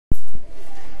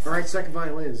Alright, second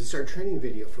violins. This is our training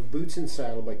video for Boots and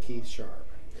Saddle by Keith Sharp.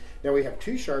 Now we have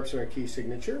two sharps in our key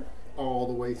signature all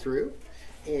the way through,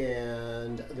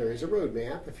 and there is a road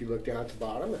map. If you look down at the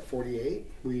bottom at 48,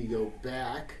 we go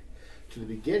back to the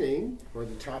beginning, or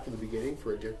the top of the beginning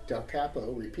for a del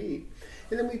capo, repeat,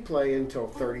 and then we play until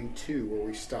 32 where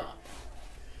we stop.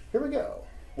 Here we go.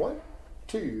 1,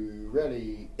 2,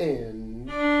 ready,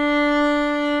 and...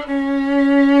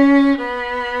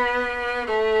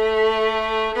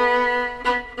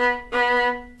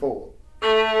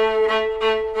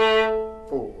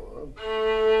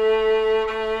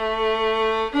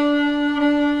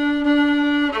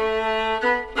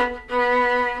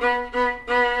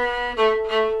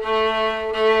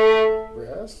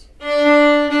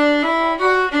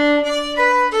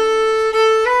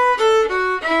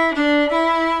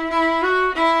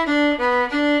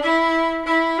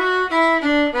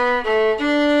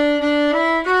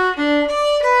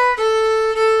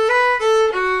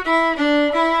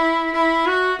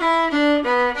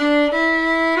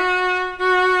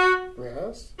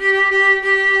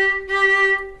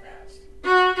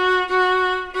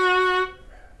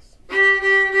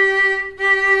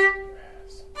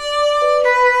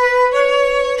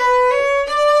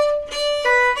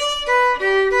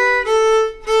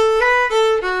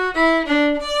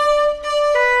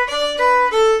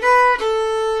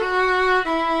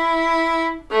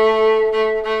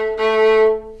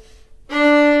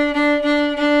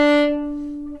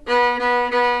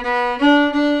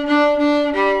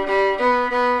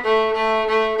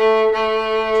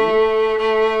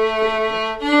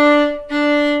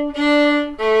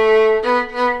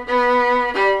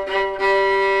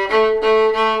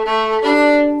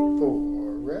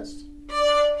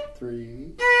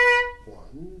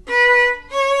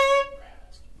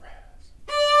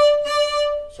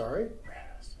 Sorry?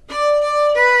 Rest. 2,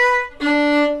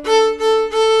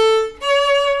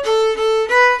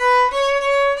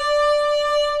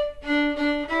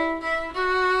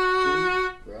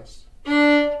 rest.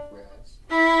 Rest.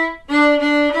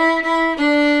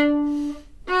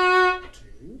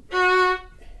 2, and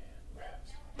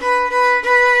rest.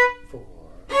 4,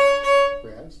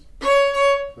 rest.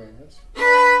 Rest.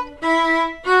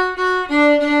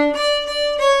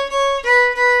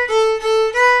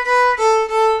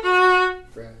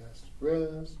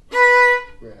 Rest,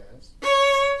 rest.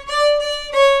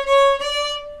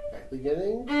 At the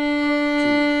beginning, 2,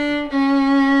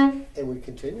 and we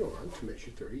continue on to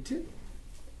measure 32.